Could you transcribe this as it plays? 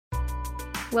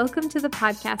Welcome to the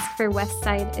podcast for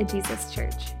Westside, a Jesus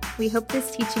Church. We hope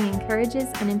this teaching encourages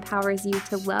and empowers you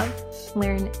to love,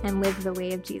 learn, and live the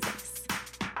way of Jesus.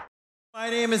 My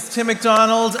name is Tim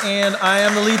McDonald, and I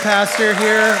am the lead pastor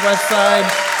here at Westside.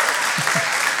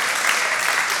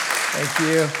 Thank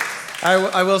you.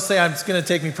 I will say it's going to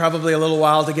take me probably a little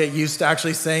while to get used to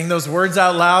actually saying those words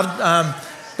out loud,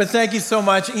 but thank you so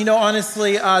much. You know,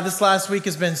 honestly, this last week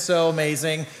has been so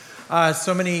amazing.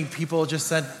 So many people just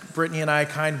sent Brittany and I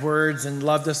kind words and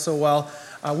loved us so well.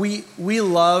 We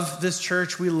love this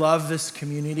church. We love this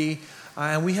community.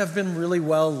 And we have been really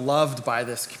well loved by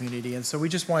this community. And so we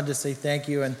just wanted to say thank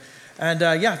you. And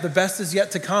the best is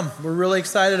yet to come. We're really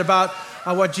excited about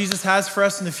what Jesus has for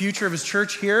us in the future of his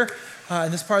church here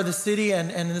in this part of the city and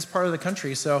in this part of the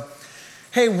country. So,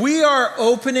 hey, we are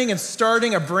opening and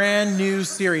starting a brand new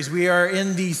series. We are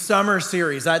in the summer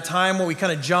series, that time when we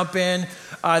kind of jump in.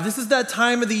 This is that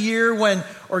time of the year when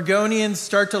Oregonians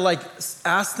start to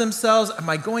ask themselves, am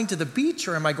I going to the beach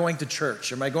or am I going to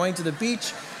church? Am I going to the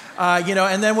beach?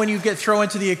 And then when you get thrown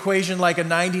into the equation like a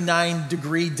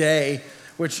 99-degree day,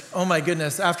 which, oh my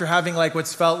goodness, after having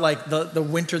what's felt like the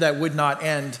winter that would not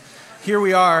end, here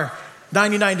we are,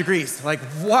 99 degrees.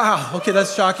 Wow, okay,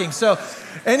 that's shocking. So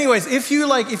anyways, if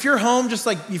you're home,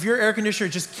 if your air conditioner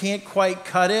just can't quite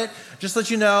cut it, just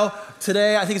let you know,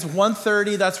 today, I think it's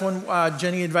 1:30, that's when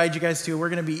Jenny invited you guys to. We're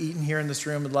gonna be eating here in this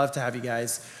room. We'd love to have you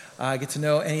guys get to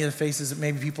know any of the faces,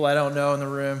 maybe people I don't know in the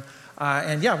room. We'll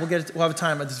have a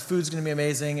time. The food's gonna be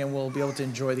amazing, and we'll be able to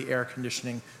enjoy the air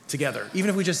conditioning together. Even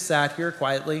if we just sat here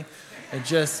quietly and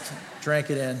just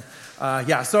drank it in.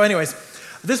 So anyways,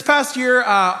 this past year,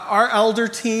 our elder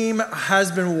team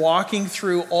has been walking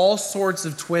through all sorts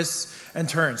of twists and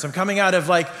turns. I'm coming out of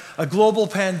a global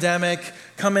pandemic,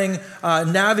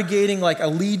 navigating a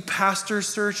lead pastor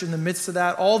search in the midst of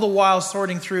that, all the while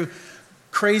sorting through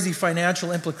crazy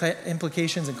financial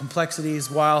implications and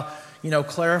complexities while,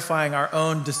 clarifying our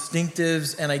own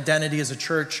distinctives and identity as a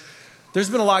church. There's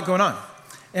been a lot going on.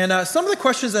 And some of the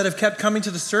questions that have kept coming to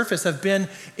the surface have been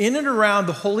in and around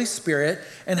the Holy Spirit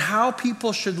and how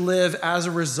people should live as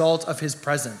a result of his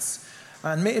presence.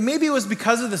 Maybe it was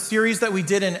because of the series that we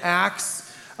did in Acts,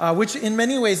 which in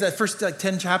many ways, that first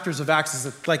 10 chapters of Acts is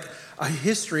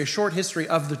a short history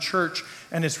of the church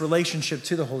and its relationship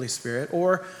to the Holy Spirit.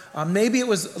 Or maybe it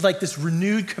was this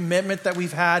renewed commitment that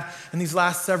we've had in these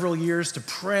last several years to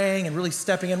praying and really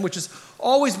stepping in, which has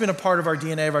always been a part of our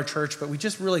DNA of our church, but we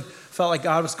just really felt like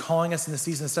God was calling us in the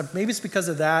season of stuff. Maybe it's because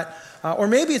of that, or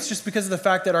maybe it's just because of the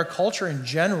fact that our culture in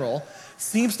general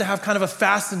seems to have kind of a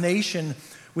fascination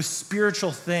with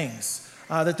spiritual things.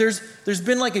 That there's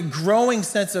been a growing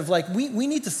sense of we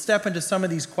need to step into some of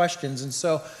these questions. And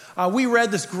so we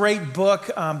read this great book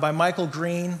by Michael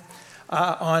Green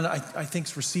on, I think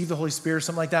it's Receive the Holy Spirit or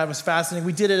something like that. It was fascinating.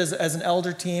 We did it as an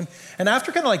elder team. And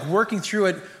after kind of working through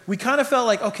it, we kind of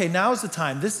felt okay, now is the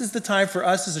time. This is the time for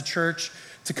us as a church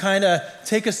to kind of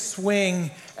take a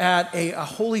swing at a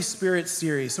Holy Spirit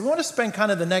series. So we want to spend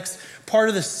kind of the next part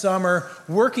of the summer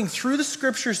working through the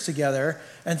scriptures together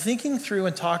and thinking through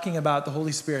and talking about the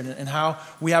Holy Spirit and how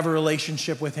we have a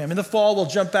relationship with him. In the fall, we'll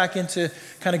jump back into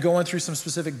kind of going through some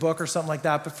specific book or something like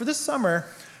that. But for this summer,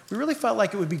 we really felt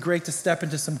like it would be great to step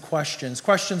into some questions.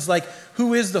 Questions like,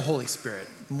 who is the Holy Spirit?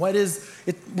 What does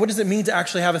it mean to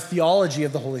actually have a theology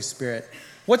of the Holy Spirit?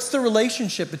 What's the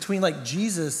relationship between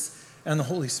Jesus and the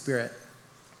Holy Spirit?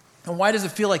 And why does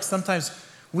it feel like sometimes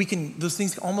those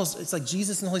things almost, it's like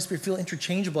Jesus and the Holy Spirit feel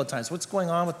interchangeable at times? What's going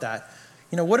on with that?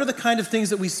 What are the kind of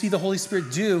things that we see the Holy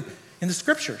Spirit do in the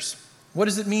scriptures? What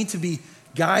does it mean to be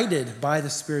guided by the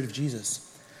Spirit of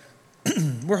Jesus?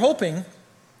 We're hoping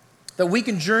that we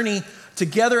can journey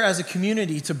together as a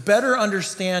community to better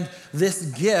understand this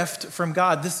gift from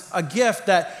God, a gift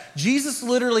that Jesus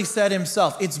literally said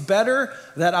himself, it's better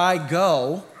that I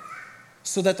go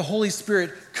so that the Holy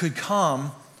Spirit could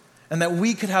come and that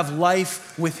we could have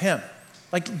life with him.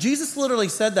 Jesus literally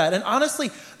said that. And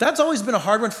honestly, that's always been a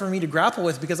hard one for me to grapple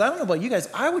with because I don't know about you guys,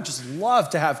 I would just love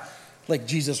to have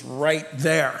Jesus right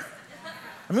there.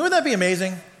 I mean, wouldn't that be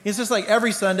amazing? It's just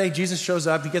every Sunday, Jesus shows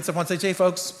up, he gets up and says, hey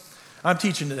folks, I'm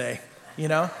teaching today,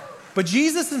 But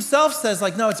Jesus himself says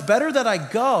no, it's better that I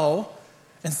go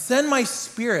and send my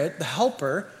Spirit, the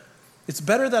helper. It's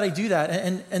better that I do that,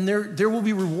 and there will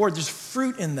be reward. There's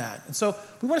fruit in that. And so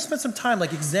we want to spend some time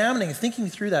examining and thinking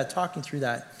through that, talking through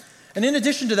that. And in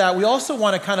addition to that, we also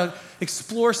want to kind of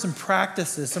explore some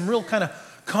practices, some real kind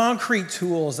of concrete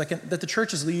tools that the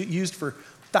church has used for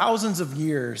thousands of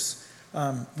years.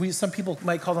 Some people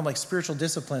might call them spiritual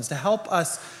disciplines to help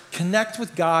us connect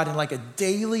with God in a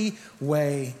daily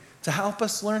way to help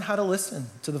us learn how to listen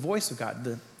to the voice of God,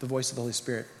 the voice of the Holy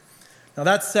Spirit. Now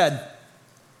that said,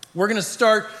 we're going to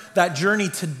start that journey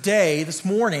today, this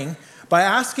morning, by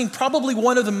asking probably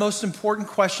one of the most important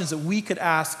questions that we could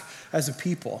ask as a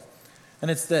people. And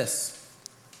it's this: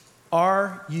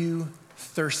 are you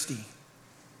thirsty?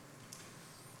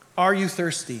 Are you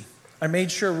thirsty? I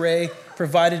made sure Ray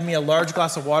provided me a large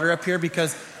glass of water up here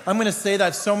because I'm going to say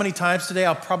that so many times today,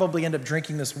 I'll probably end up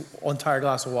drinking this entire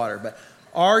glass of water. But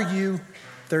are you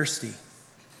thirsty?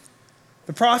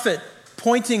 The prophet,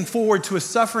 pointing forward to a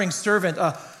suffering servant,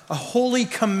 a holy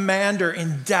commander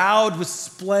endowed with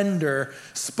splendor,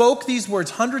 spoke these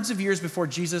words hundreds of years before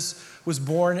Jesus was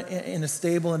born in a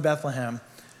stable in Bethlehem.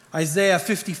 Isaiah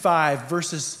 55,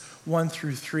 verses 1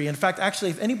 through 3. In fact,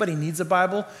 actually, if anybody needs a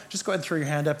Bible, just go ahead and throw your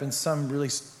hand up and some really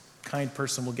kind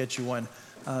person will get you one.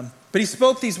 But he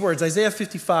spoke these words, Isaiah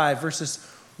 55, verses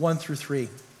 1 through 3.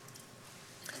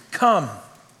 Come,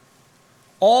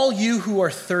 all you who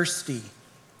are thirsty,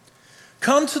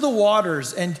 come to the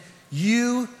waters, and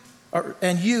you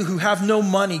who have no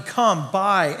money, come,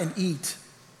 buy and eat.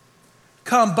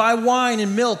 Come, buy wine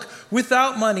and milk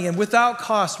without money and without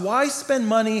cost. Why spend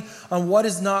money on what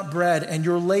is not bread and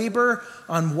your labor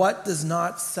on what does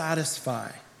not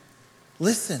satisfy?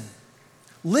 Listen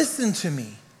to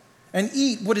me and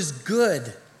eat what is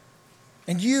good,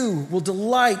 and you will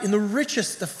delight in the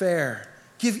richest affair.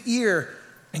 Give ear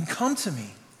and come to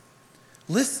me.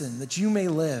 Listen that you may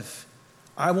live.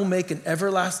 I will make an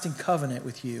everlasting covenant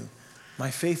with you, my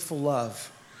faithful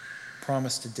love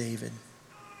promised to David.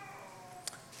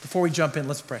 Before we jump in,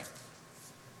 let's pray.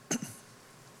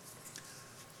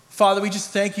 Father, we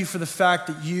just thank you for the fact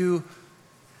that you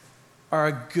are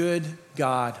a good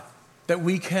God that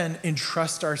we can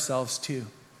entrust ourselves to.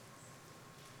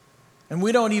 And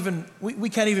we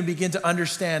can't even begin to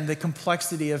understand the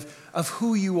complexity of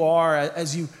who you are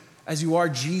as you are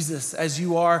Jesus, as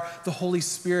you are the Holy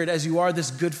Spirit, as you are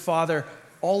this good Father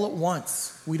all at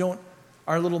once.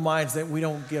 Our little minds, that we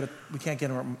can't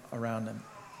get around them.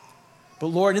 But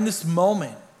Lord, in this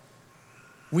moment,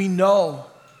 we know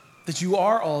that you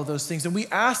are all of those things. And we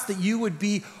ask that you would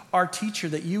be our teacher,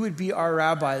 that you would be our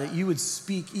rabbi, that you would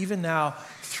speak even now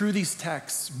through these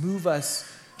texts, move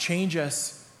us, change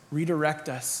us, redirect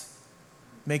us,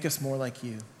 make us more like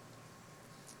you.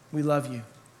 We love you.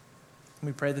 And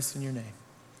we pray this in your name.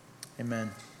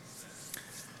 Amen.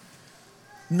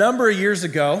 A number of years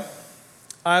ago,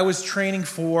 I was training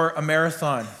for a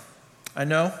marathon. I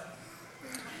know.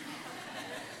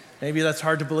 Maybe that's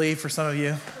hard to believe for some of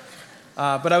you.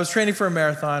 But I was training for a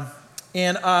marathon.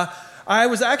 And I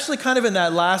was actually kind of in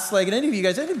that last leg. And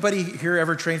anybody here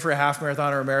ever trained for a half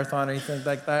marathon or a marathon or anything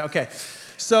like that? Okay.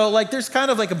 So there's kind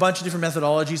of a bunch of different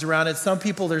methodologies around it. Some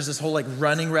people, there's this whole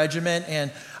running regiment.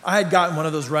 And I had gotten one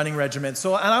of those running regiments.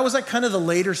 And I was kind of the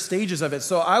later stages of it.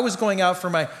 So I was going out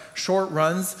for my short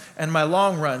runs and my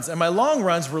long runs. And my long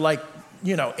runs were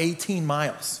 18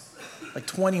 miles,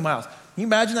 20 miles. Can you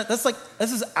imagine that? This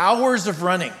is hours of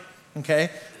running, okay?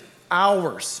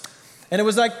 Hours. And it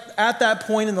was at that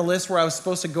point in the list where I was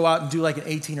supposed to go out and do an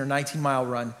 18 or 19 mile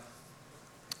run.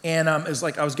 And it was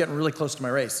I was getting really close to my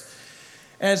race.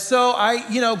 And so I,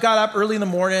 got up early in the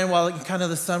morning while kind of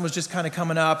the sun was just kind of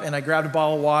coming up, and I grabbed a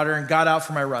bottle of water and got out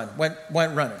for my run, went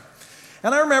running.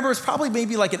 And I remember it was probably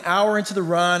maybe an hour into the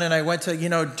run, and I went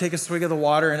to, take a swig of the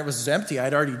water, and it was empty.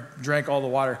 I'd already drank all the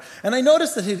water. And I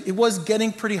noticed that it was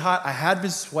getting pretty hot. I had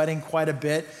been sweating quite a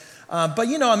bit. But,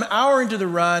 I'm an hour into the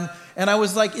run, and I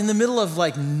was in the middle of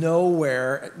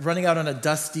nowhere, running out on a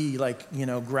dusty,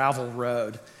 gravel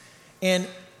road. And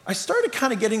I started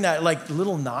kind of getting that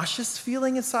little nauseous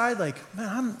feeling inside,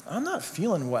 man, I'm not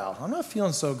feeling well. I'm not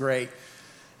feeling so great.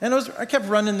 And I kept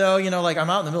running though, I'm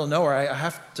out in the middle of nowhere.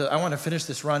 I want to finish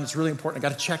this run. It's really important. I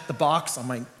got to check the box on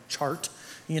my chart,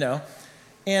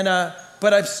 And,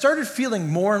 but I've started feeling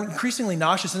more increasingly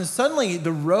nauseous. And suddenly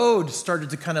the road started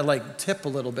to kind of tip a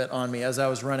little bit on me as I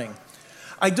was running.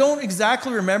 I don't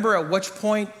exactly remember at which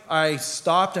point I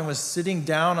stopped and was sitting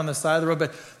down on the side of the road.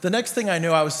 But the next thing I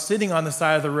knew, I was sitting on the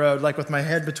side of the road, with my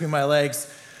head between my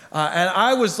legs. And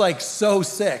I was so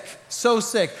sick.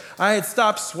 I had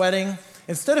stopped sweating.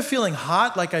 Instead of feeling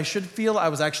hot like I should feel, I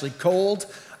was actually cold.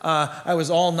 I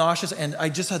was all nauseous, and I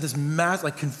just had this mass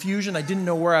confusion. I didn't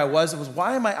know where I was. It was,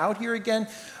 why am I out here again?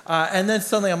 And then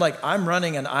suddenly I'm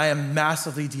running, and I am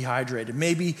massively dehydrated.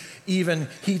 Maybe even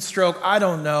heat stroke. I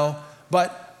don't know.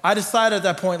 But I decided at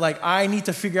that point, I need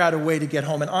to figure out a way to get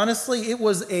home. And honestly, it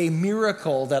was a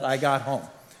miracle that I got home.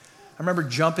 I remember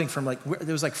jumping from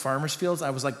there was farmers fields. I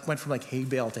was went from hay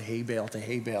bale to hay bale to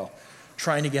hay bale,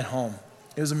 trying to get home.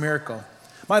 It was a miracle.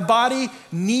 My body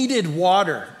needed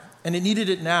water. and it needed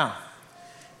it now.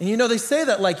 And they say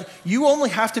that you only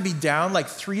have to be down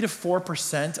 3 to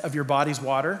 4% of your body's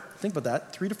water. Think about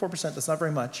that, 3 to 4%, that's not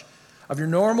very much, of your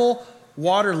normal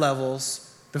water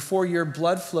levels before your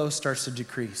blood flow starts to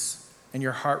decrease and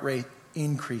your heart rate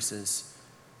increases.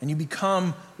 And you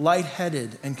become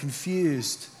lightheaded and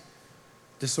confused,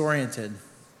 disoriented,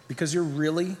 because you're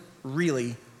really,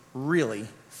 really, really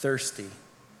thirsty.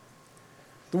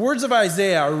 The words of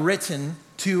Isaiah are written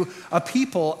to a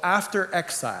people after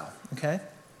exile, okay?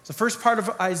 So the first part of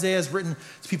Isaiah is written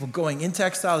to people going into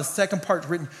exile. The second part is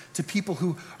written to people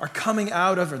who are coming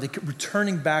out of or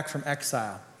returning back from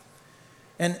exile.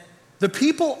 And the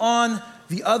people on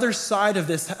the other side of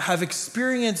this have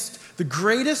experienced the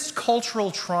greatest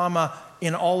cultural trauma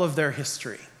in all of their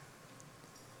history.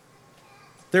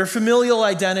 Their familial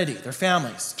identity, their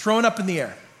families, thrown up in the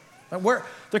air.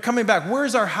 They're coming back.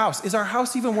 Where's our house? Is our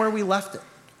house even where we left it?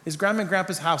 Is Grandma and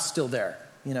Grandpa's house still there?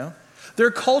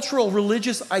 Their cultural,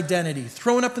 religious identity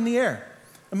thrown up in the air.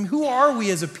 I mean, who are we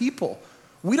as a people?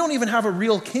 We don't even have a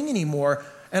real king anymore,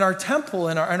 and our temple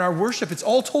and our worship, it's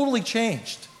all totally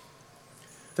changed.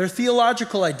 Their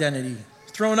theological identity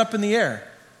thrown up in the air.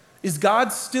 Is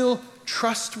God still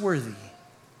trustworthy?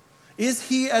 Is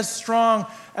he as strong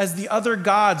as the other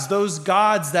gods, those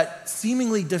gods that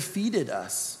seemingly defeated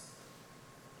us?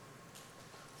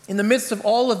 In the midst of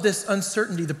all of this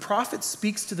uncertainty, the prophet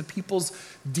speaks to the people's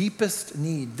deepest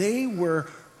need. They were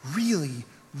really,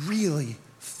 really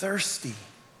thirsty.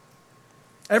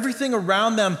 Everything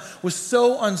around them was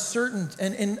so uncertain,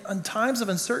 and in times of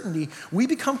uncertainty, we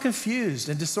become confused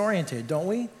and disoriented, don't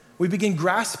we? We begin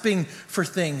grasping for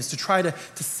things to try to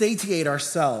satiate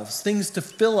ourselves, things to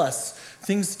fill us,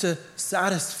 things to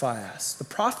satisfy us. The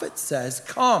prophet says,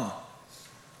 come,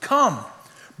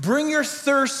 bring your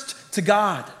thirst to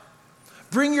God.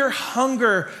 Bring your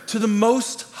hunger to the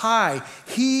Most High.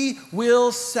 He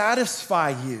will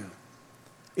satisfy you.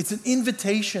 It's an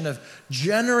invitation of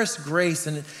generous grace,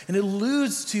 and it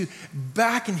alludes to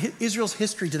back in Israel's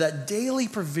history to that daily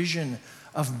provision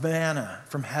of manna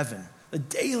from heaven, the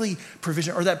daily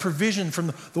provision, or that provision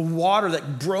from the water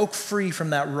that broke free from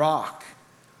that rock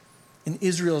in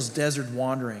Israel's desert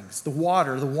wanderings. The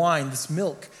water, the wine, this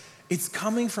milk, it's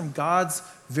coming from God's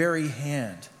very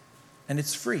hand, and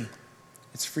it's free.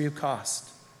 It's free of cost.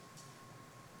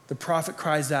 The prophet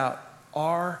cries out,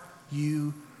 "Are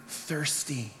you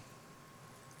thirsty?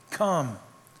 Come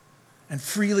and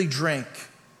freely drink."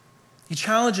 He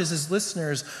challenges his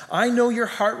listeners. I know your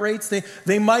heart rates,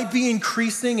 they might be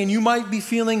increasing and you might be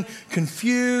feeling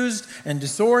confused and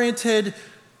disoriented.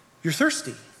 You're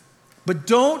thirsty, but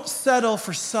don't settle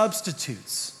for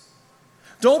substitutes.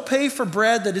 Don't pay for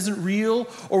bread that isn't real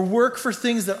or work for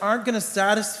things that aren't going to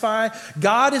satisfy.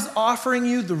 God is offering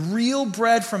you the real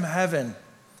bread from heaven,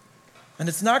 and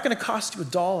it's not going to cost you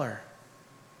 $1.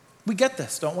 We get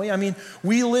this, don't we? I mean,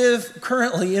 we live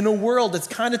currently in a world that's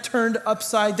kind of turned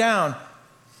upside down.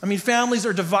 I mean, families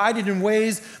are divided in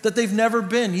ways that they've never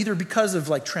been, either because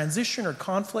of transition or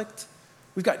conflict.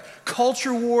 We've got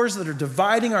culture wars that are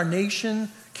dividing our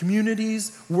nation,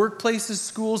 communities, workplaces,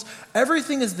 schools.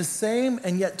 Everything is the same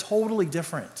and yet totally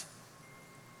different.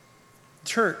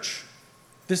 Church,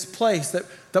 this place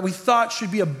that we thought should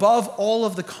be above all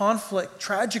of the conflict,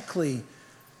 tragically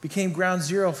became ground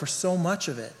zero for so much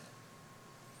of it.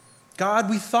 God,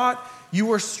 we thought you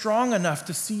were strong enough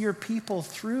to see your people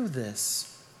through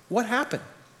this. What happened?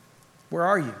 Where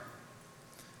are you?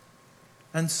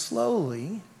 And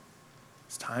slowly,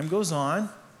 as time goes on,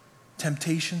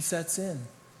 temptation sets in.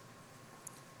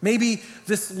 Maybe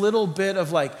this little bit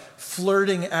of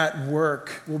flirting at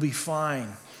work will be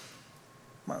fine.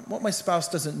 What my spouse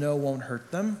doesn't know won't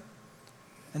hurt them.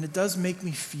 And it does make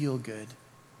me feel good.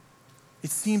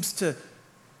 It seems to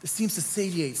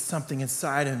satiate something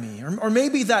inside of me. Or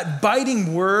maybe that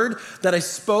biting word that I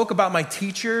spoke about my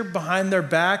teacher behind their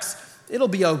backs, it'll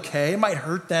be okay. It might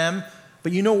hurt them.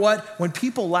 But you know what? When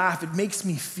people laugh, it makes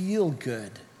me feel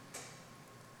good.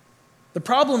 The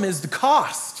problem is the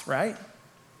cost, right?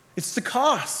 It's the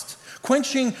cost.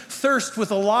 Quenching thirst with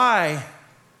a lie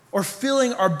or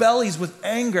filling our bellies with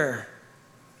anger.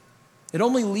 It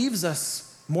only leaves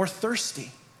us more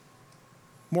thirsty,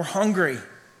 more hungry.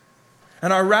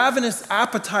 And our ravenous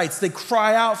appetites, they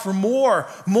cry out for more,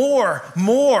 more,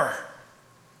 more.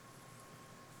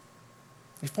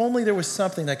 If only there was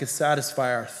something that could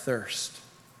satisfy our thirst.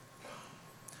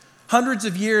 Hundreds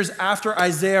of years after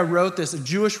Isaiah wrote this, a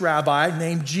Jewish rabbi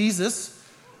named Jesus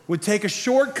would take a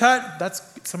shortcut.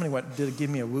 Somebody did give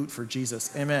me a woot for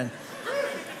Jesus. Amen.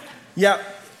 Yeah.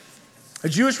 A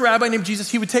Jewish rabbi named Jesus,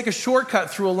 he would take a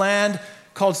shortcut through a land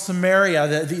called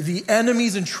Samaria, the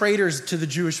enemies and traitors to the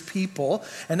Jewish people.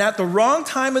 And at the wrong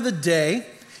time of the day,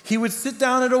 he would sit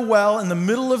down at a well in the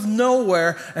middle of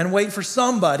nowhere and wait for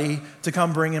somebody to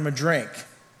come bring him a drink.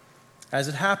 As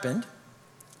it happened,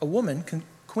 a woman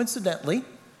coincidentally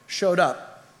showed up.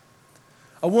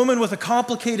 A woman with a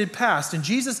complicated past. And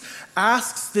Jesus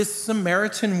asks this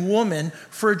Samaritan woman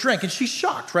for a drink. And she's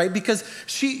shocked, right? Because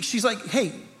she's like,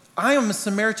 hey, I am a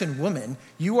Samaritan woman.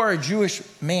 You are a Jewish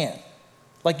man.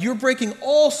 Like, you're breaking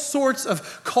all sorts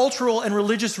of cultural and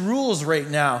religious rules right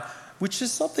now, which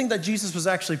is something that Jesus was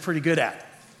actually pretty good at.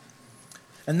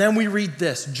 And then we read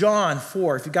this, John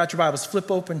 4. If you got your Bibles, flip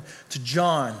open to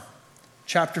John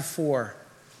chapter 4.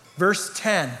 Verse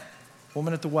 10,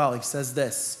 woman at the well, he says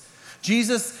this.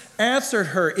 Jesus answered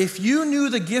her, if you knew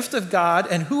the gift of God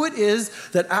and who it is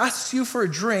that asks you for a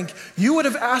drink, you would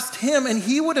have asked him and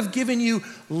he would have given you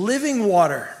living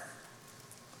water.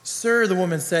 Sir, the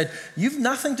woman said, you've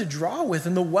nothing to draw with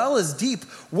and the well is deep.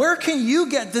 Where can you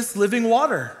get this living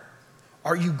water?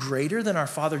 Are you greater than our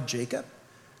father Jacob,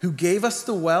 who gave us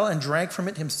the well and drank from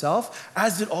it himself,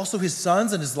 as did also his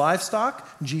sons and his livestock?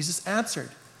 And Jesus answered,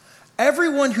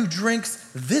 everyone who drinks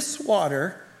this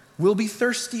water will be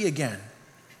thirsty again.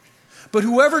 But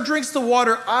whoever drinks the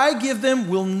water I give them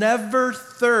will never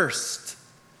thirst.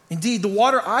 Indeed, the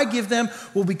water I give them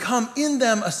will become in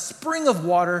them a spring of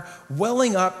water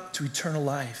welling up to eternal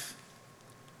life.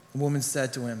 The woman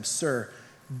said to him, sir,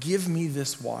 give me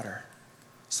this water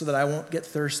so that I won't get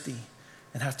thirsty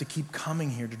and have to keep coming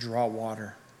here to draw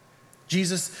water.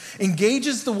 Jesus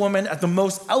engages the woman at the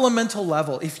most elemental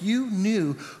level. If you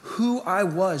knew who I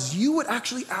was, you would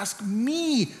actually ask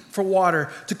me for water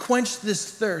to quench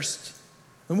this thirst.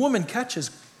 The woman catches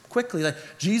quickly that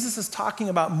Jesus is talking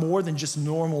about more than just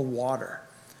normal water,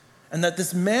 and that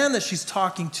this man that she's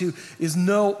talking to is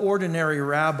no ordinary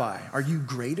rabbi. Are you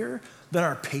greater than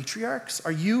our patriarchs?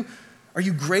 Are you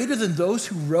greater than those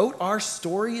who wrote our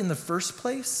story in the first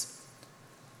place?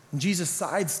 And Jesus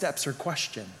sidesteps her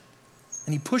question.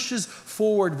 And he pushes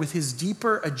forward with his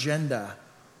deeper agenda.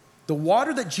 The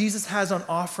water that Jesus has on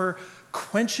offer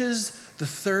quenches the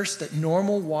thirst that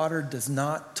normal water does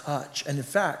not touch. And in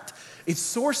fact, its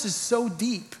source is so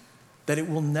deep that it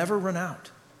will never run out.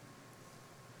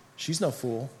 She's no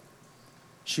fool.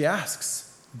 She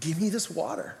asks, give me this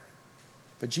water.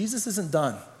 But Jesus isn't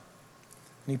done. And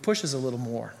he pushes a little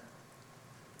more.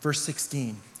 Verse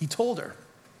 16, he told her,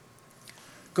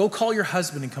 go call your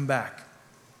husband and come back.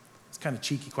 Kind of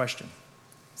cheeky question,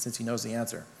 since he knows the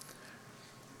answer.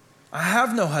 I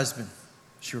have no husband,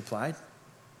 she replied.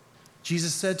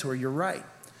 Jesus said to her, you're right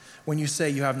when you say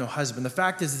you have no husband. The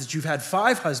fact is that you've had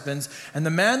 5 husbands, and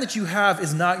the man that you have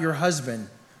is not your husband.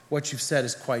 What you've said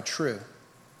is quite true.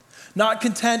 Not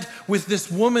content with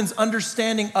this woman's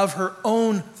understanding of her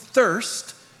own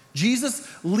thirst, Jesus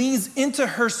leans into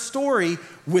her story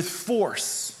with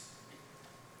force.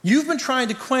 You've been trying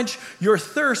to quench your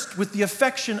thirst with the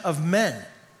affection of men,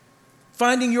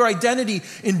 finding your identity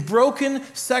in broken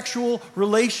sexual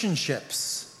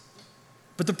relationships.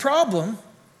 But the problem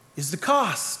is the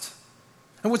cost.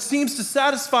 And what seems to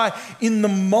satisfy in the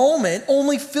moment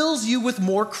only fills you with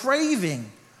more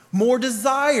craving, more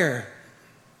desire,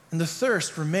 and the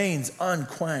thirst remains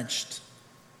unquenched.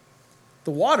 The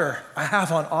water I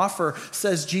have on offer,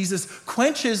 says Jesus,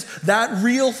 quenches that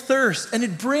real thirst, and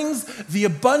it brings the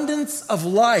abundance of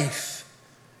life,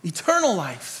 eternal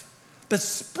life, that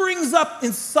springs up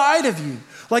inside of you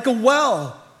like a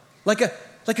well, like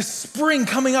a spring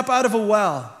coming up out of a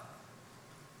well.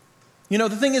 You know,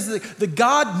 the thing is that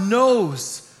God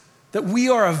knows that we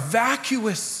are a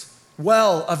vacuous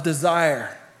well of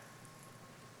desire.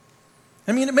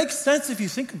 I mean, it makes sense if you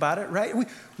think about it, right?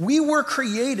 We were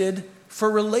created for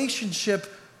relationship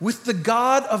with the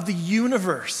God of the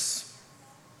universe.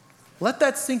 Let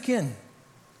that sink in.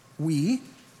 We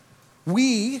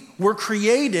were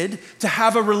created to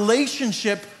have a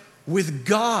relationship with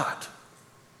God.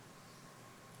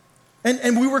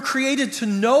 And we were created to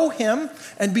know him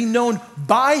and be known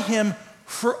by him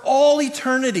for all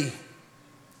eternity.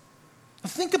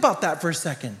 Think about that for a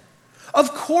second.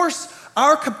 Of course,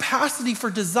 our capacity for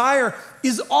desire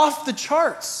is off the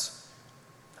charts.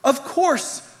 Of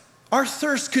course, our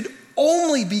thirst could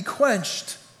only be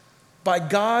quenched by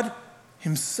God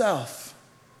himself.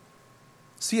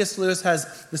 C.S. Lewis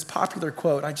has this popular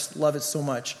quote. I just love it so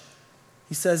much.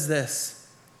 He says this,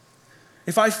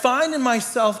 if I find in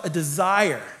myself a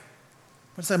desire,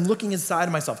 once I'm looking inside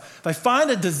of myself, if I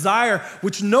find a desire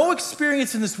which no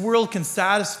experience in this world can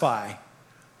satisfy,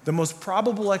 the most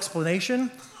probable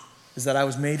explanation is that I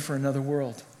was made for another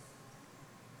world.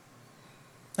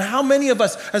 Now, how many of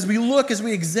us, as we look, as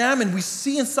we examine, we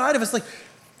see inside of us, like,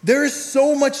 there is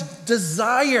so much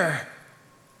desire.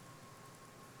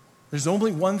 There's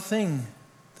only one thing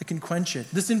that can quench it.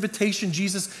 This invitation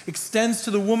Jesus extends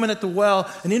to the woman at the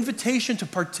well, an invitation to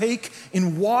partake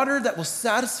in water that will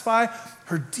satisfy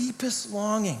her deepest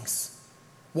longings.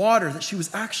 Water that she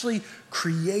was actually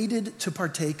created to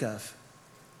partake of,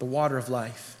 the water of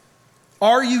life.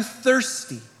 Are you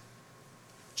thirsty?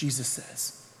 Jesus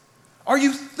says. Are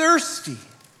you thirsty?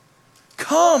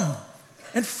 Come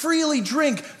and freely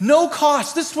drink. No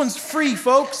cost. This one's free,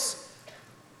 folks.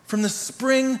 From the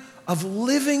spring of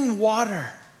living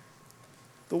water.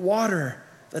 The water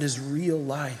that is real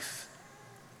life.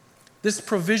 This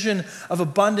provision of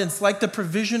abundance, like the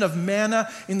provision of manna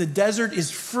in the desert, is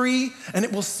free and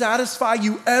it will satisfy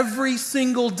you every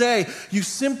single day. You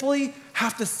simply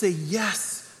have to say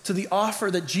yes to the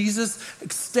offer that Jesus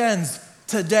extends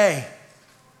today.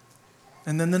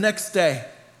 And then the next day.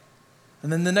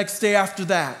 And then the next day after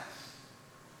that.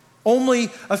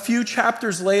 Only a few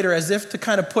chapters later, as if to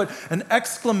kind of put an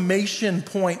exclamation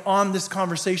point on this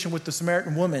conversation with the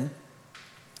Samaritan woman,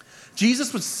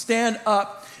 Jesus would stand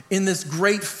up in this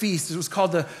great feast. It was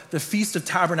called the Feast of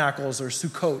Tabernacles, or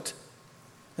Sukkot.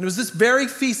 And it was this very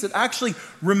feast that actually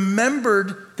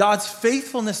remembered God's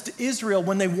faithfulness to Israel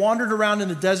when they wandered around in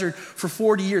the desert for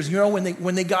 40 years. You know,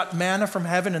 when they got manna from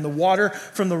heaven and the water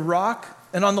from the rock.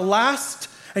 And on the last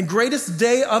and greatest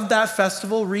day of that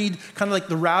festival, read kind of like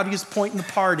the rowdiest point in the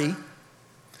party,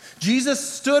 Jesus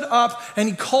stood up and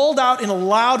he called out in a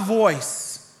loud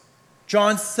voice,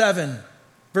 John 7,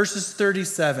 verses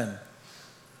 37.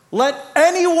 Let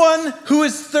anyone who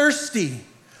is thirsty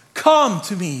come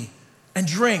to me and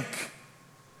drink.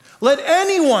 Let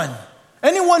anyone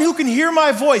who can hear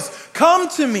my voice, come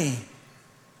to me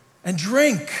and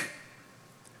drink.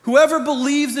 Whoever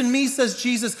believes in me, says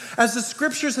Jesus, as the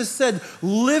scriptures has said,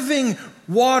 living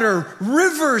water,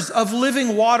 rivers of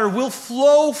living water will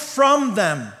flow from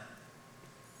them.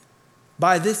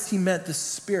 By this he meant the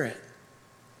Spirit,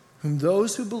 whom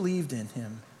those who believed in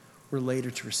him were later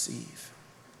to receive.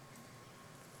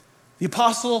 The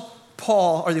Apostle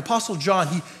Paul, or the Apostle John,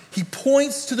 he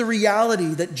points to the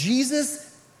reality that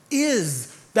Jesus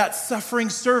is that suffering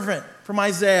servant from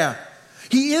Isaiah.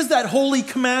 He is that holy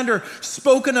commander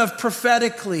spoken of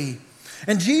prophetically.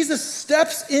 And Jesus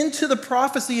steps into the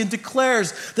prophecy and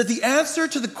declares that the answer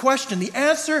to the question, the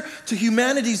answer to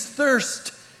humanity's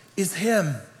thirst is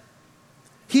him.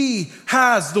 He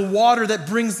has the water that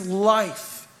brings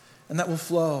life and that will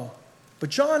flow. But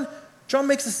John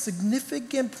makes a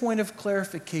significant point of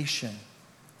clarification,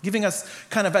 giving us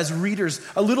kind of as readers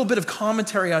a little bit of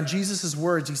commentary on Jesus'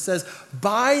 words. He says,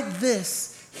 by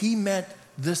this he meant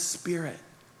the Spirit.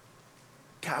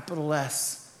 Capital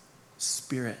S,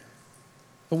 Spirit.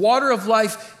 The water of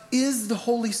life is the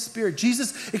Holy Spirit.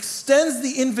 Jesus extends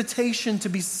the invitation to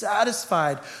be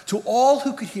satisfied to all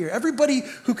who could hear, everybody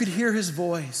who could hear his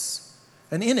voice.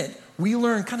 And in it, we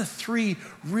learn kind of three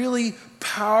really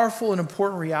powerful and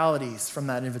important realities from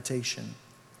that invitation.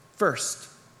 First,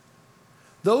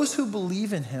 those who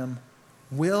believe in him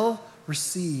will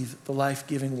receive the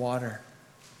life-giving water.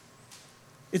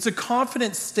 It's a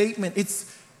confident statement.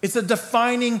 It's a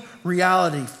defining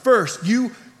reality. First,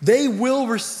 they will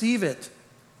receive it.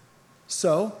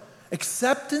 So,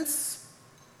 acceptance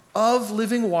of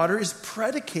living water is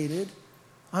predicated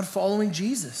on following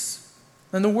Jesus.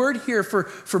 And the word here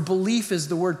for belief is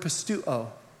the word pisteuo.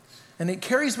 And it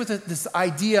carries with it this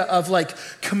idea of like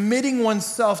committing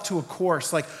oneself to a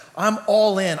course. Like, I'm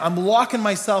all in. I'm locking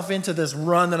myself into this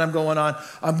run that I'm going on.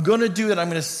 I'm going to do it. I'm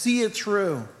going to see it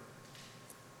through.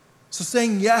 So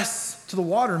saying yes to the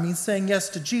water means saying yes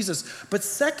to Jesus. But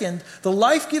second, the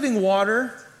life-giving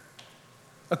water,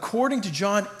 according to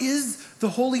John, is the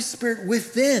Holy Spirit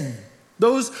within.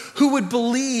 Those who would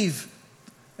believe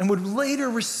and would later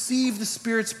receive the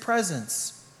Spirit's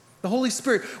presence. The Holy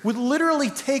Spirit would literally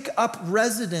take up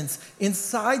residence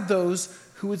inside those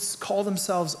who would call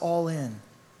themselves all in.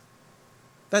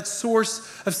 That source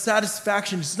of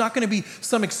satisfaction is not going to be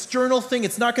some external thing.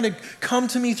 It's not going to come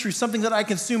to me through something that I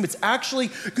consume. It's actually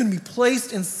going to be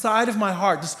placed inside of my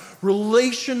heart, this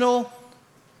relational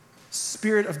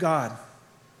Spirit of God.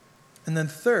 And then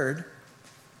third,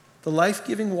 the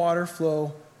life-giving water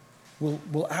flow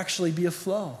will actually be a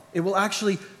flow. It will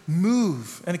actually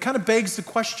move. And it kind of begs the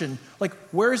question, like,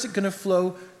 where is it going to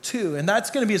flow to? And that's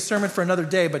going to be a sermon for another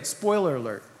day, but spoiler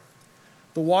alert.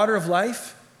 The water of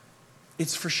life,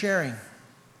 it's for sharing.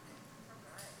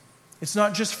 It's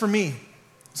not just for me.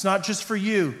 It's not just for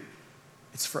you.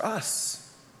 It's for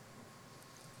us.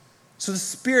 So the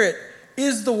Spirit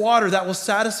is the water that will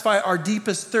satisfy our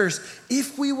deepest thirst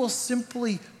if we will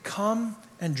simply come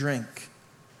and drink.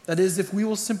 That is, if we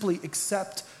will simply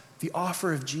accept the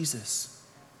offer of Jesus.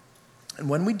 And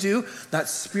when we do, that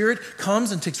Spirit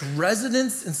comes and takes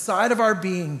residence inside of our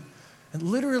being. And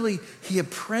literally, he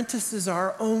apprentices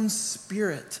our own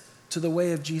spirit to the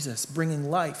way of Jesus, bringing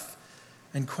life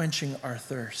and quenching our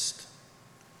thirst.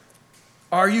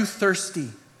 Are you thirsty?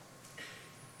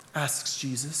 Asks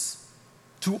Jesus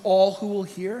to all who will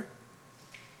hear,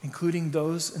 including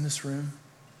those in this room.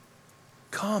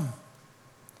 Come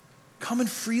and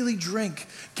freely drink.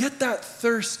 Get that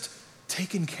thirst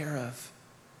taken care of.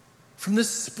 From this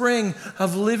spring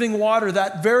of living water,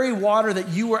 that very water that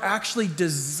you were actually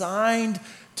designed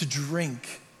to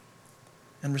drink,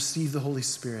 and receive the Holy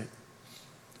Spirit,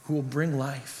 who will bring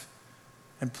life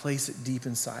and place it deep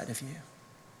inside of you.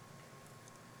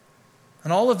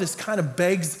 And all of this kind of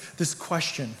begs this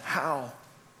question: how?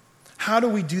 How do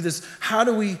we do this? How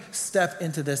do we step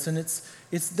into this? And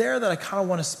it's there that I kind of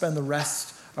want to spend the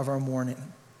rest of our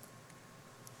morning.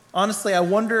 Honestly, I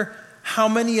wonder how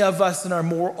many of us in our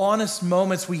more honest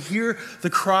moments, we hear the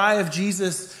cry of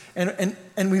Jesus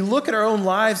and we look at our own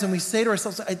lives and we say to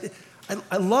ourselves,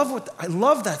 I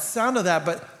love that sound of that,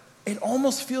 but it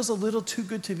almost feels a little too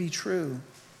good to be true.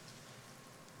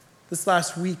 This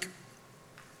last week,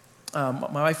 my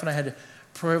wife and I had the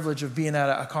privilege of being at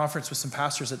a conference with some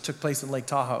pastors that took place in Lake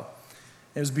Tahoe.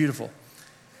 It was beautiful.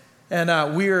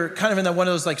 And we were kind of in one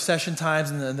of those like session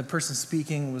times, and the person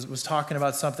speaking was talking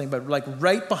about something, but like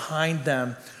right behind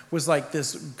them was like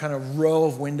this kind of row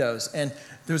of windows. And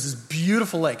there was this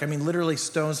beautiful lake. I mean, literally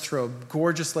stone's throw,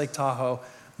 gorgeous Lake Tahoe,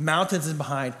 mountains in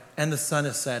behind, and the sun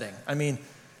is setting. I mean,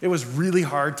 it was really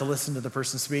hard to listen to the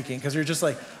person speaking because you're just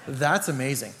like, that's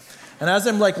amazing. And as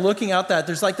I'm like looking out that,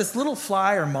 there's like this little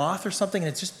fly or moth or something, and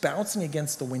it's just bouncing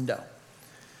against the window.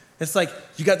 It's like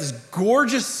you got this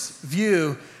gorgeous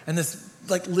view, and this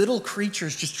like little creature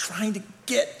is just trying to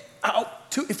get out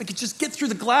to, if it could just get through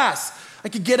the glass, I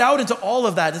could get out into all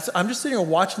of that. I'm just sitting here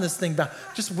watching this thing,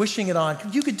 just wishing it on.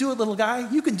 You could do it, little guy.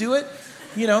 You can do it,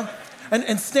 you know.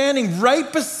 And standing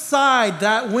right beside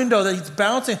that window that he's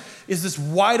bouncing is this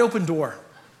wide open door.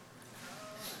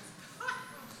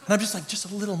 And I'm just like, just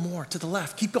a little more to the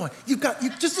left. Keep going.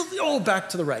 Back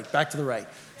to the right.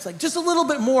 It's like just a little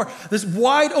bit more. This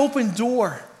wide open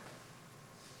door.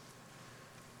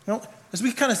 You know, as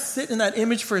we kind of sit in that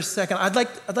image for a second, I'd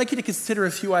like you to consider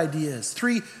a few ideas.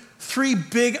 Three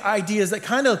big ideas that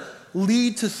kind of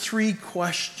lead to three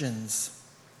questions.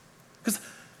 Because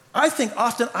I think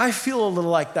often I feel a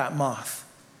little like that moth.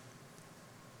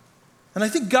 And I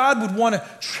think God would want to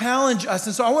challenge us.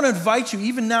 And so I want to invite you,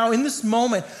 even now in this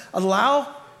moment,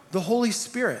 allow the Holy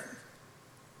Spirit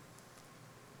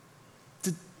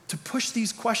to push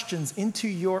these questions into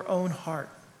your own heart.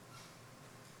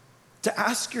 To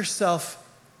ask yourself,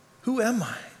 who am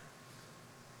I?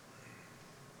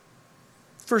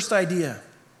 First idea,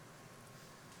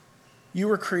 you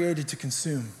were created to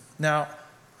consume. Now,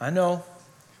 I know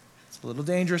it's a little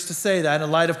dangerous to say that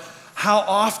in light of how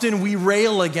often we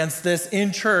rail against this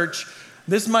in church.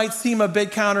 This might seem a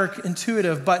bit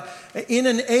counterintuitive, but in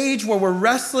an age where we're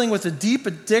wrestling with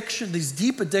these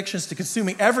deep addictions to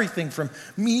consuming everything from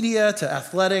media to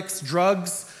athletics,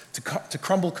 drugs, to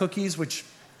crumble cookies, which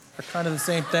are kind of the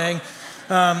same thing,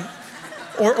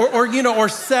 or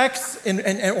sex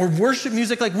or worship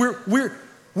music. Like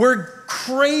we're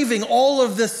craving all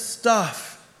of this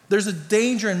stuff. There's a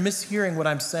danger in mishearing what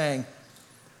I'm saying,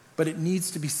 but it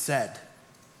needs to be said.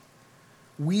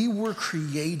 We were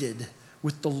created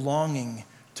with the longing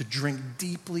to drink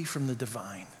deeply from the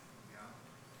divine.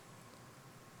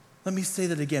 Let me say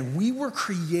that again. We were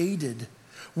created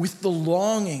with the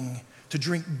longing to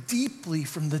drink deeply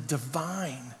from the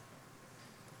divine.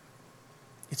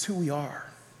 It's who we are.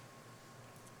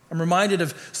 I'm reminded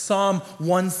of Psalm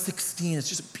 116. It's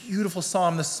just a beautiful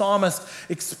psalm. The psalmist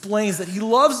explains that he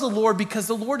loves the Lord because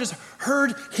the Lord has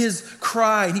heard his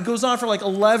cry. And he goes on for like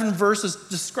 11 verses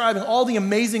describing all the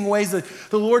amazing ways that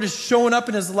the Lord has shown up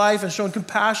in his life and shown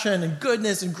compassion and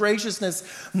goodness and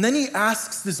graciousness. And then he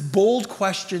asks this bold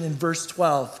question in verse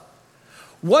 12.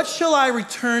 What shall I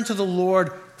return to the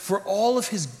Lord for all of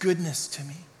his goodness to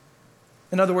me?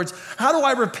 In other words, how do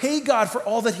I repay God for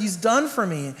all that he's done for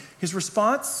me? His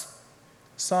response,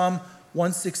 Psalm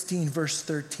 116, verse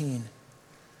 13.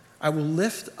 I will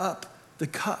lift up the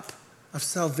cup of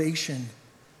salvation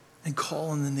and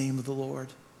call on the name of the Lord.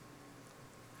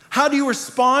 How do you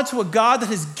respond to a God that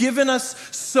has given us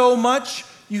so much?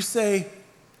 You say,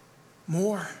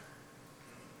 more.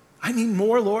 I need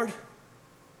more, Lord.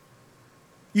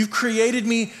 You've created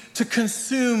me to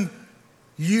consume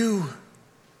you,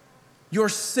 your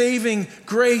saving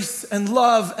grace and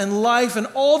love and life and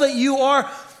all that you are.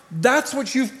 That's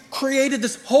what you've created,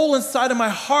 this hole inside of my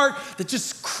heart that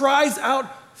just cries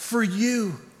out for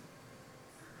you.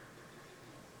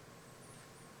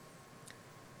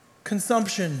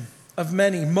 Consumption of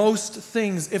many, most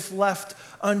things, if left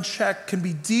unchecked, can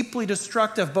be deeply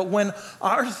destructive. But when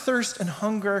our thirst and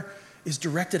hunger is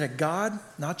directed at God,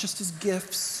 not just his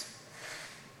gifts,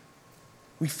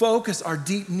 we focus our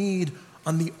deep need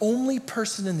on the only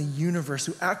person in the universe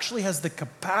who actually has the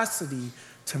capacity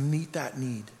to meet that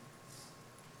need.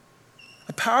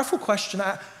 A powerful question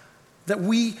that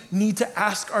we need to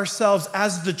ask ourselves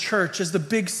as the church, as the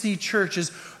Big C church,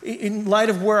 is in light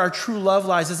of where our true love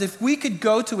lies, is if we could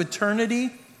go to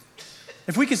eternity,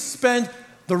 if we could spend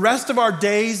the rest of our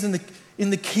days in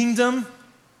the kingdom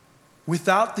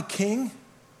without the King,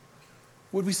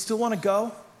 would we still want to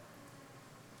go?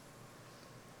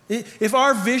 If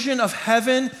our vision of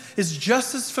heaven is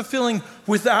just as fulfilling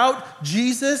without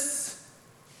Jesus,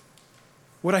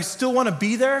 would I still want to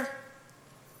be there?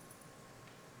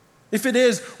 If it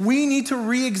is, we need to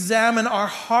re-examine our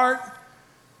heart,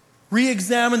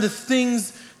 re-examine the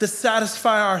things that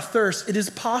satisfy our thirst. It is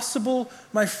possible,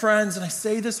 my friends, and I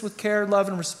say this with care, love,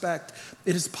 and respect,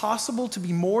 it is possible to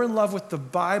be more in love with the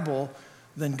Bible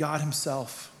than God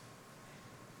himself.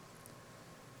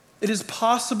 It is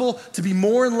possible to be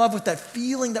more in love with that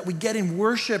feeling that we get in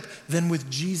worship than with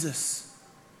Jesus.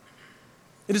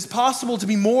 It is possible to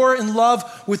be more in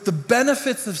love with the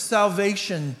benefits of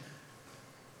salvation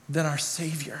than our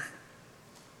Savior.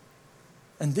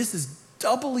 And this is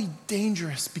doubly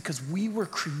dangerous because we were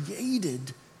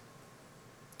created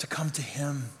to come to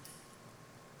him.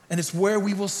 And it's where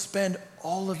we will spend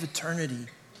all of eternity.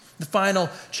 The final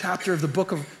chapter of the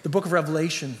book of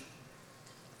Revelation,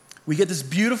 we get this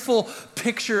beautiful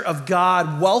picture of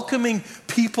God welcoming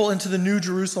people into the New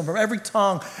Jerusalem from every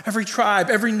tongue, every tribe,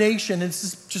 every nation. It's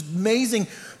this just amazing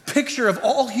picture of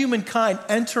all humankind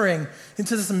entering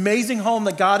into this amazing home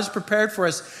that God has prepared for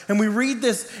us. And we read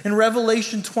this in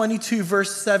Revelation 22,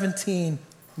 verse 17.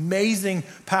 Amazing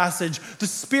passage. The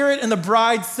Spirit and the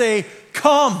bride say,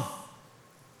 "Come."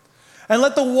 And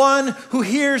let the one who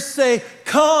hears say,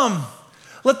 "Come."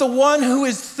 Let the one who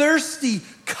is thirsty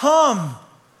come.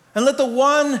 And let the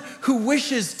one who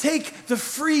wishes take the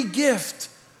free gift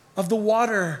of the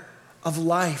water of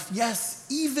life. Yes,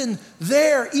 even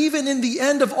there, even in the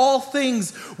end of all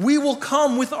things, we will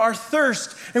come with our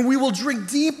thirst and we will drink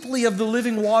deeply of the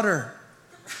living water.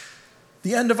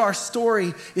 The end of our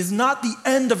story is not the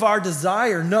end of our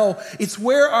desire. No, it's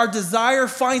where our desire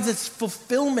finds its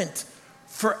fulfillment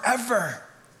forever.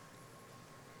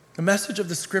 The message of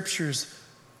the scriptures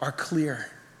are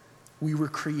clear. We were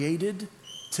created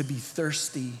to be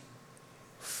thirsty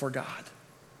for God.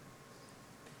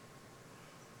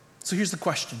 So here's the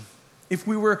question. If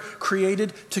we were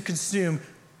created to consume,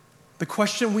 the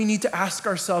question we need to ask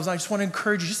ourselves, and I just want to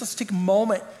encourage you, just let's take a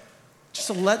moment, just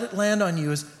to let it land on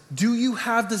you, is do you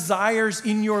have desires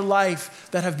in your life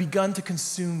that have begun to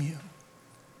consume you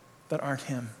that aren't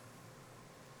him?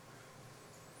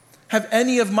 Have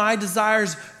any of my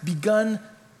desires begun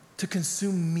to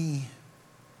consume me?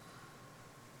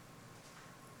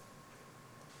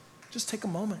 Just take a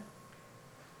moment.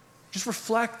 Just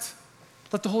reflect.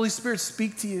 Let the Holy Spirit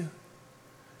speak to you.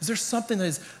 Is there something that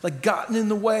has gotten in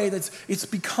the way, it's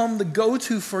become the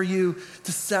go-to for you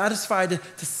to satisfy,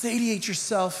 to satiate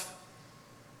yourself?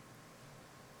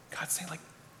 God's saying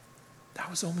that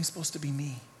was only supposed to be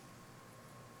me.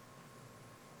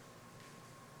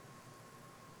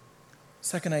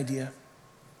 Second idea,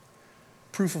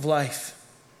 proof of life.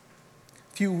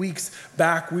 A few weeks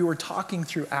back, we were talking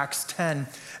through Acts 10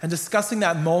 and discussing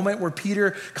that moment where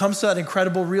Peter comes to that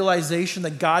incredible realization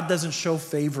that God doesn't show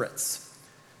favorites,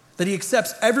 that he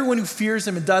accepts everyone who fears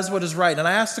him and does what is right. And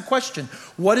I asked the question,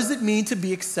 what does it mean to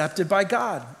be accepted by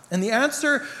God? And the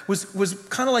answer was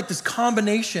kind of like this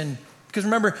combination, because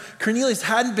remember, Cornelius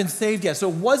hadn't been saved yet, so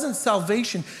it wasn't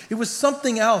salvation, it was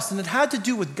something else, and it had to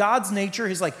do with God's nature,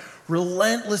 his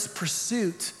relentless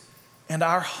pursuit, and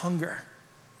our hunger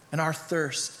and our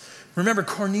thirst. Remember,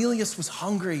 Cornelius was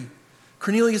hungry.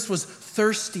 Cornelius was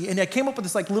thirsty. And I came up with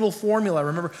this little formula.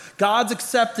 Remember, God's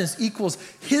acceptance equals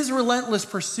his relentless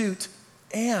pursuit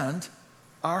and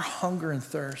our hunger and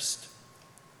thirst.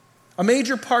 A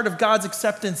major part of God's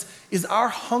acceptance is our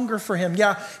hunger for him.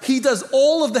 Yeah, he does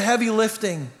all of the heavy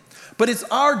lifting, but it's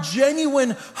our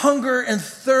genuine hunger and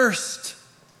thirst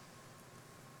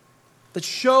that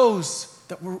shows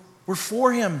that we're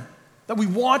for him, that we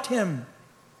want him.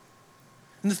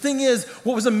 And the thing is,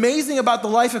 what was amazing about the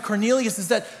life of Cornelius is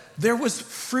that there was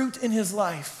fruit in his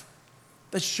life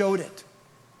that showed it.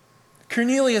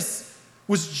 Cornelius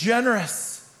was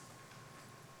generous.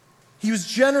 He was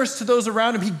generous to those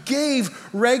around him. He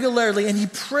gave regularly and he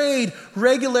prayed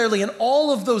regularly. And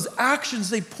all of those actions,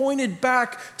 they pointed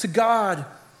back to God.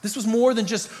 This was more than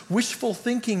just wishful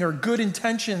thinking or good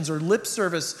intentions or lip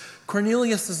service.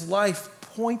 Cornelius' life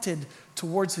pointed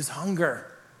towards his hunger.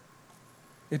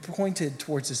 It pointed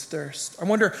towards his thirst. I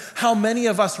wonder how many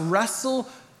of us wrestle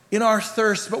in our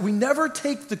thirst, but we never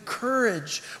take the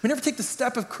courage, we never take the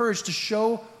step of courage to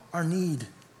show our need.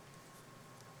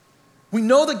 We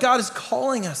know that God is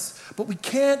calling us, but we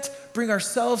can't bring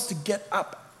ourselves to get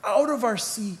up out of our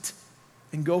seat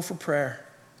and go for prayer.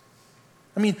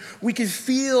 I mean, we can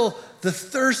feel the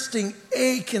thirsting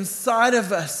ache inside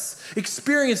of us,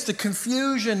 experience the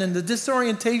confusion and the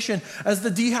disorientation as the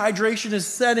dehydration is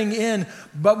setting in,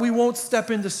 but we won't step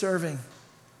into serving.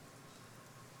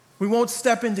 We won't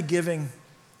step into giving.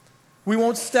 We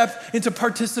won't step into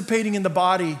participating in the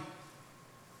body.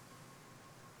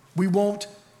 We won't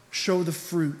show the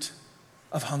fruit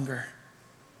of hunger.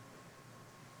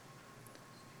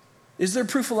 Is there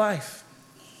proof of life?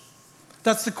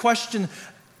 That's the question.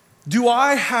 Do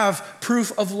I have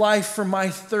proof of life for my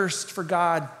thirst for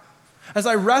God? As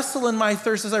I wrestle in my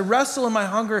thirst, as I wrestle in my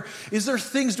hunger, is there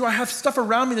things, do I have stuff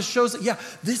around me that shows that, yeah,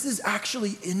 this is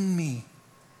actually in me?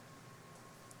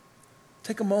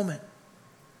 Take a moment.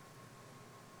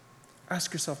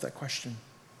 Ask yourself that question.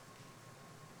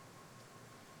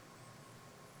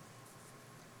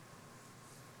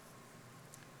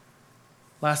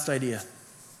 Last idea.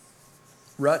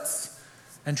 Ruts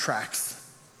and tracks.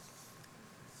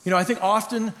 You know, I think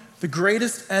often the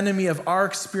greatest enemy of our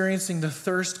experiencing the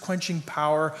thirst-quenching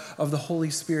power of the Holy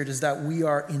Spirit is that we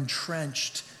are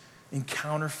entrenched in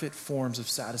counterfeit forms of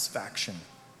satisfaction.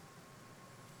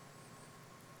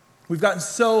 We've gotten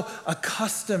so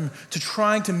accustomed to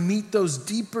trying to meet those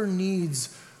deeper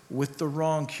needs with the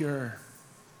wrong cure,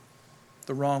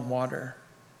 the wrong water.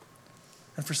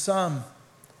 And for some,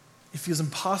 it feels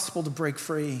impossible to break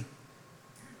free.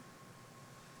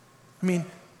 I mean,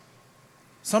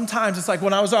 sometimes it's like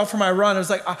when I was out for my run, it was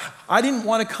like I didn't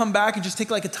want to come back and just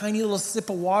take like a tiny little sip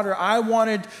of water. I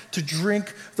wanted to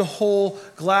drink the whole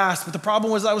glass. But the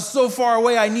problem was I was so far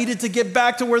away, I needed to get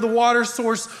back to where the water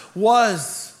source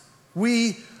was.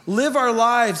 We live our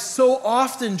lives so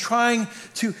often trying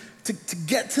to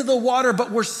get to the water,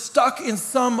 but we're stuck in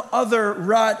some other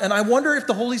rut. And I wonder if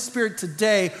the Holy Spirit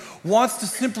today wants to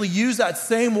simply use that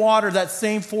same water, that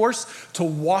same force to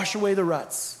wash away the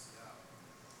ruts.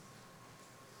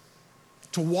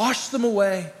 To wash them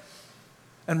away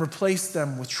and replace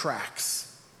them with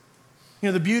tracks. You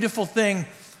know, the beautiful thing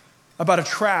about a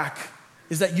track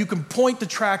is that you can point the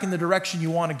track in the direction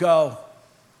you want to go.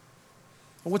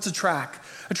 What's a track?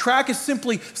 A track is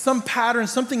simply some pattern,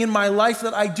 something in my life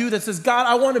that I do that says, God,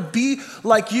 I want to be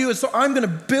like you, and so I'm going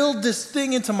to build this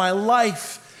thing into my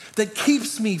life that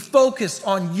keeps me focused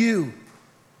on you.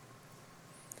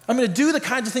 I'm going to do the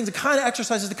kinds of things, the kind of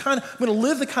exercises, I'm going to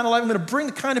live the kind of life, I'm going to bring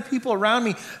the kind of people around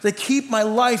me that keep my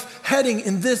life heading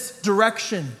in this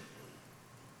direction.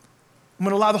 I'm going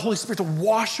to allow the Holy Spirit to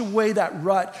wash away that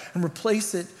rut and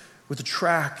replace it with a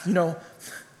track. You know,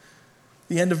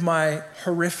 the end of my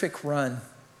horrific run,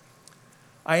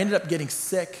 I ended up getting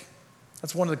sick.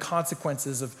 That's one of the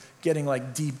consequences of getting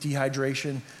like deep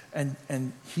dehydration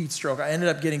and heat stroke. I ended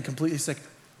up getting completely sick.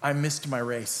 I missed my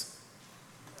race.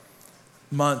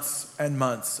 Months and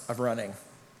months of running.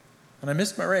 And I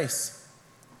missed my race.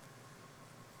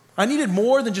 I needed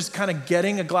more than just kind of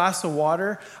getting a glass of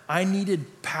water. I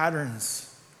needed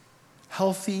patterns.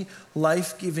 Healthy,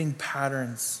 life-giving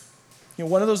patterns. You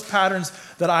know, one of those patterns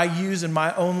that I use in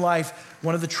my own life,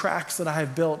 one of the tracks that I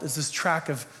have built is this track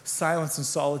of silence and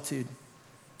solitude.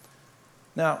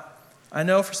 Now, I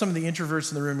know for some of the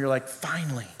introverts in the room, you're like,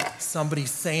 finally,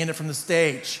 somebody's saying it from the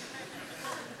stage.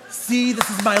 See, this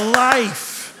is my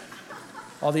life.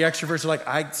 All the extroverts are like,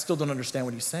 I still don't understand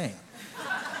what he's saying.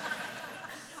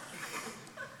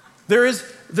 There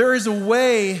is a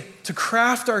way to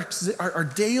craft our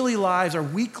daily lives, our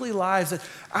weekly lives that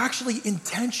actually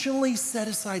intentionally set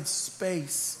aside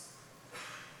space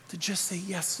to just say,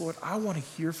 yes, Lord, I want to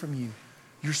hear from you.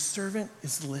 Your servant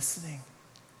is listening.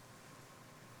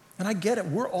 And I get it.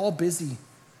 We're all busy.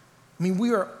 I mean,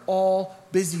 we are all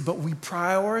busy, but we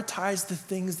prioritize the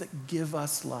things that give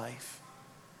us life.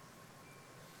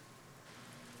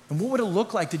 And what would it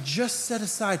look like to just set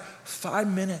aside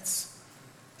 5 minutes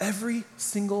every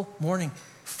single morning,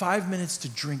 5 minutes to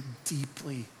drink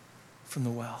deeply from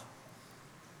the well?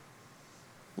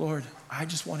 Lord, I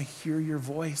just want to hear your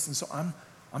voice. And so I'm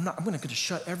going to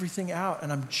shut everything out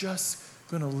and I'm just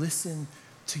going to listen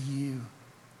to you.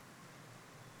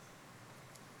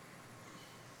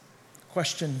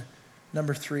 Question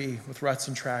number 3 with ruts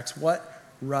and tracks. What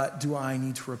rut do I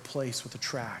need to replace with a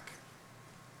track?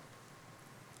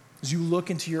 As you look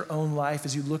into your own life,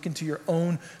 as you look into your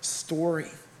own story,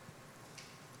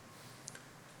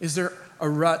 is there a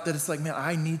rut that it's like, man,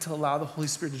 I need to allow the Holy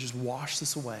Spirit to just wash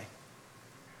this away?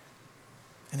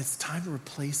 And it's time to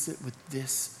replace it with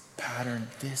this pattern,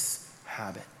 this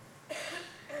habit. A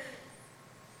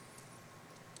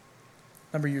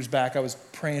number of years back, I was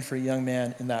praying for a young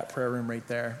man in that prayer room right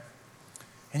there.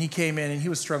 And he came in and he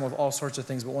was struggling with all sorts of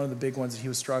things, but one of the big ones that he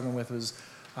was struggling with was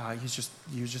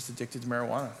he was just addicted to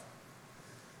marijuana.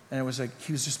 And it was like,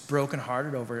 he was just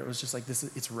brokenhearted over it. It was just like,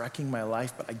 it's wrecking my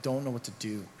life, but I don't know what to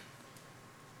do.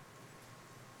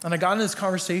 And I got into this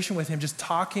conversation with him, just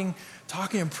talking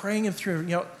and praying him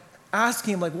through,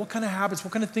 asking him, like, what kind of habits,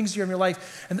 what kind of things do you have in your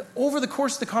life? And over the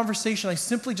course of the conversation, I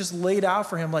simply just laid out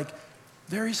for him, like,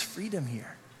 there is freedom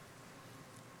here.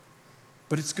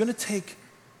 But it's going to take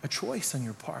a choice on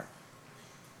your part.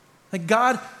 Like,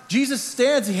 God, Jesus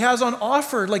stands, he has on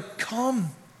offer, like, come,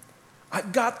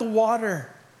 I've got the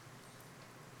water.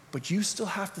 But you still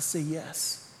have to say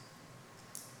yes.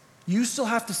 You still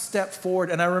have to step forward.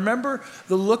 And I remember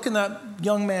the look in that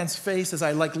young man's face as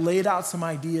I laid out some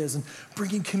ideas and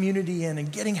bringing community in and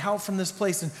getting help from this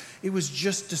place. And it was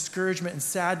just discouragement and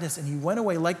sadness. And he went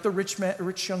away like the rich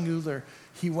young ruler.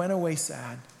 He went away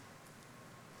sad.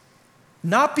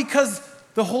 Not because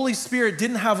the Holy Spirit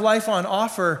didn't have life on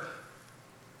offer,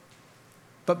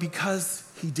 but because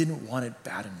he didn't want it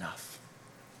bad enough.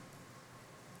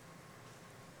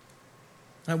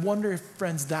 I wonder if,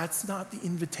 friends, that's not the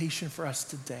invitation for us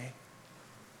today.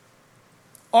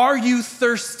 Are you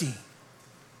thirsty?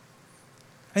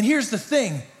 And here's the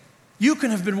thing. You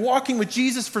can have been walking with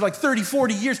Jesus for 30,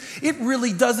 40 years. It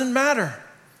really doesn't matter.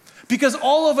 Because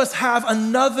all of us have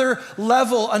another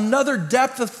level, another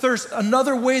depth of thirst,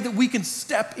 another way that we can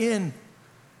step in,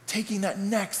 taking that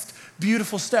next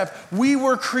beautiful step. We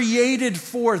were created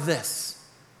for this.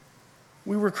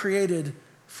 We were created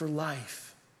for life.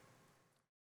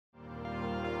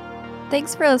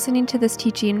 Thanks for listening to this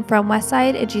teaching from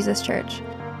Westside at Jesus Church.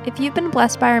 If you've been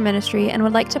blessed by our ministry and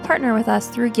would like to partner with us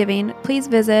through giving, please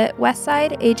visit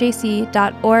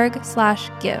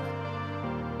westsideajc.org/give.